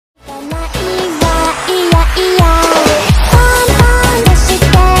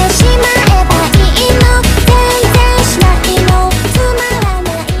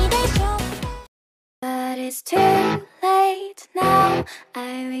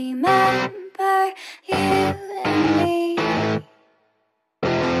remember you and me,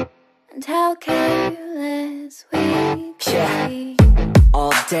 and how careless we could be.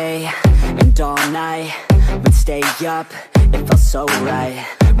 All day and all night, we'd stay up, it felt so right.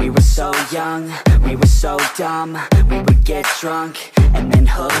 We were so young, we were so dumb. We would get drunk and then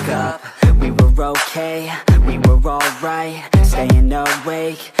hook up. We were okay, we were alright, staying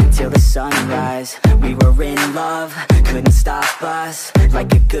awake till the sunrise. We were in love, couldn't stop us,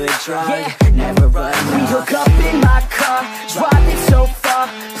 like a good drug, never run. We hook up in my car, driving so far,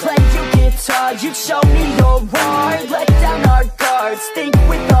 play your guitar, you'd show me your art. Let down our guards, think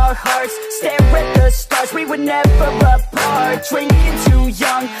with our hearts, stare at the stars, we were never apart. Drinking too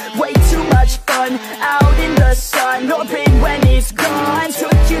young, way too much fun, out in the sun, hoping when it's gone.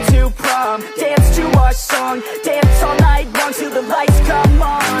 Took you to prom, dance to our song, dance all night long till the lights come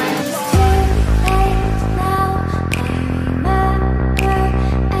on.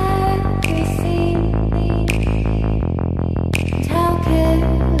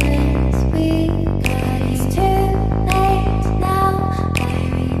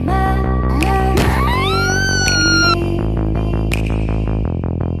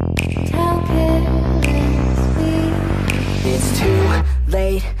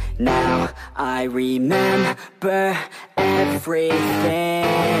 Late now, I remember everything,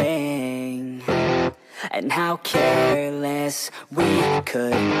 and how careless we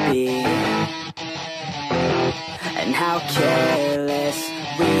could be, and how careless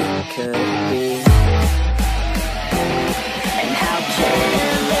we could be, and how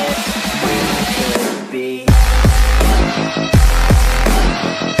careless we could be.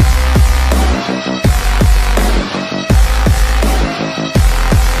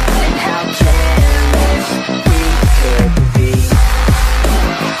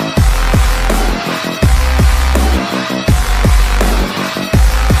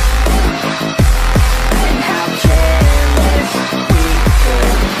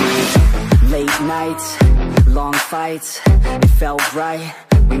 Long fights, it felt right,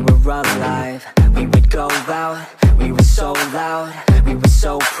 we were alive. We would go out, we were so loud, we were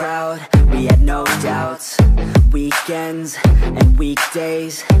so proud, we had no doubts. Weekends and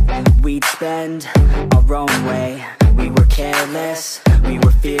weekdays, we'd spend our own way. We were careless, we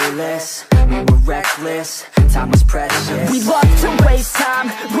were fearless, we were reckless, time was precious. We loved to waste time,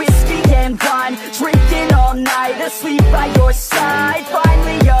 whiskey and wine, drinking all night, asleep by your side.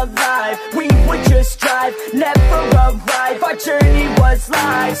 Finally alive, we would just drive, never arrive. Our journey was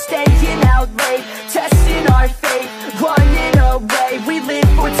live, staying out late, testing our fate, running away. We live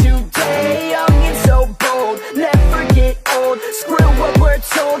for today, young and so bold, never get old. Screw what we're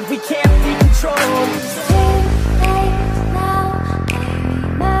told, we can't be controlled.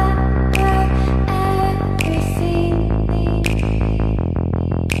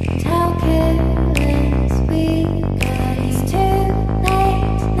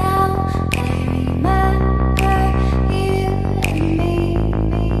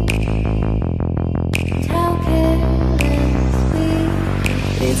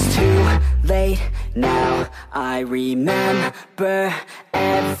 Now I remember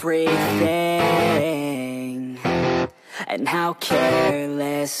everything, and how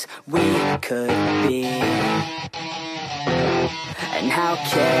careless we could be, and how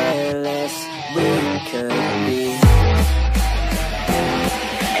careless we could be,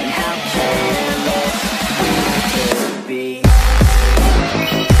 and how careless we could be.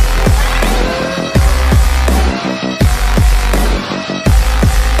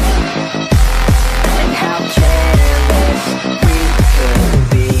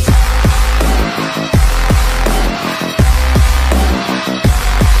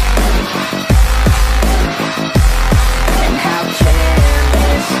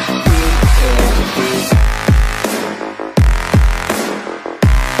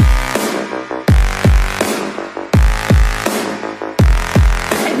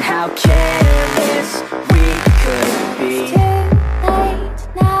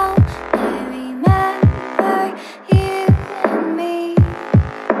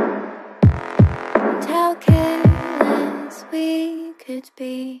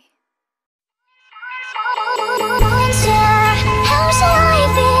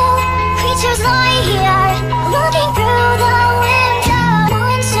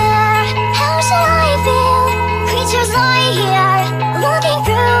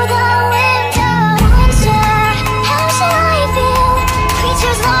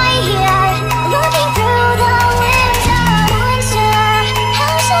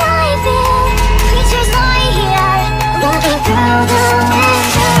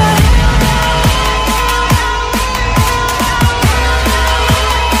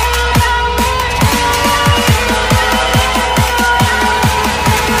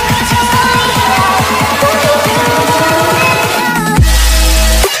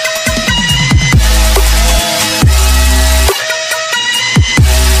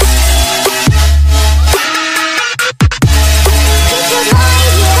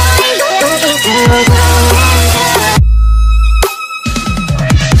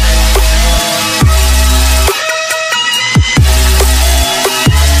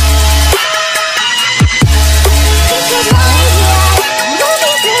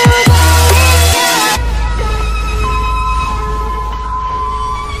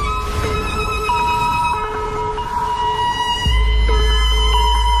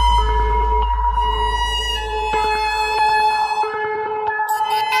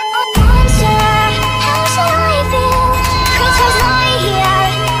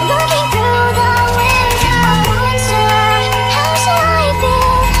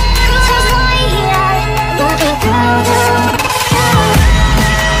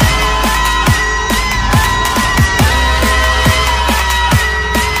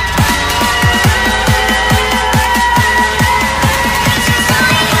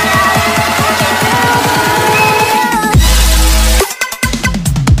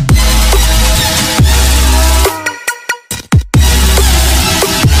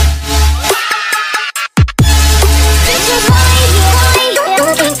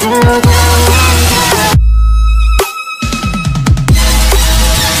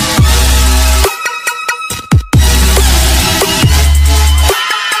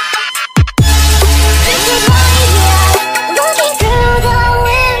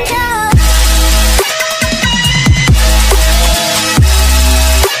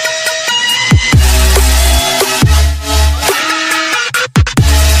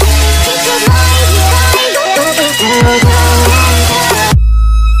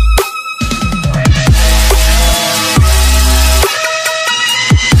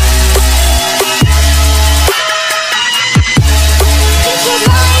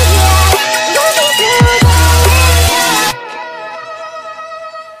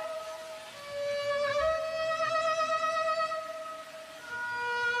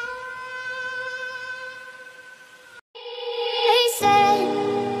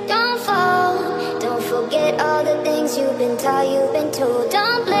 told.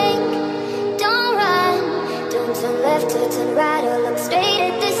 Don't blink, don't run, don't turn left or turn right or look straight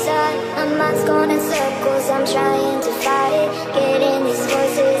at the sun. My mind's going in circles, I'm trying to fight it. Getting these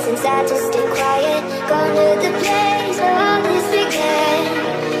voices inside to stay quiet. Gone to the place where all this began,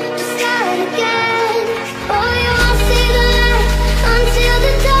 to start again. Oh, you won't see the light until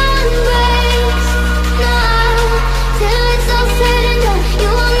the dawn breaks. No, till it's all said and done, you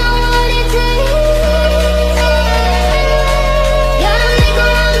won't know what it takes. Gotta make a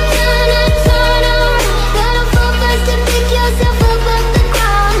wrong turn and turn around. Gotta fall fast to pick yourself up off the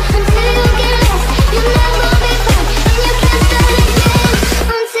ground. Until you get lost, you'll never be found. And you can't start again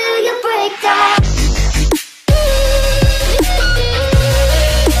until you break down.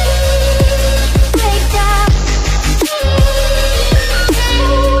 Break down.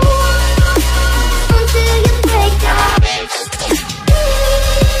 Until you break down.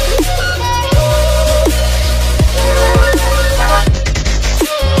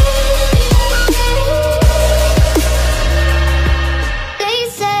 They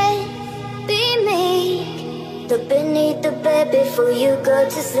said, be meek, look beneath the bed before you go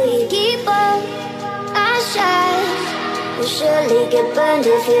to sleep. Keep up, I shine, you'll surely get burned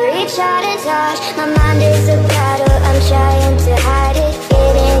if you reach out and touch. My mind is a battle, I'm trying to hide it.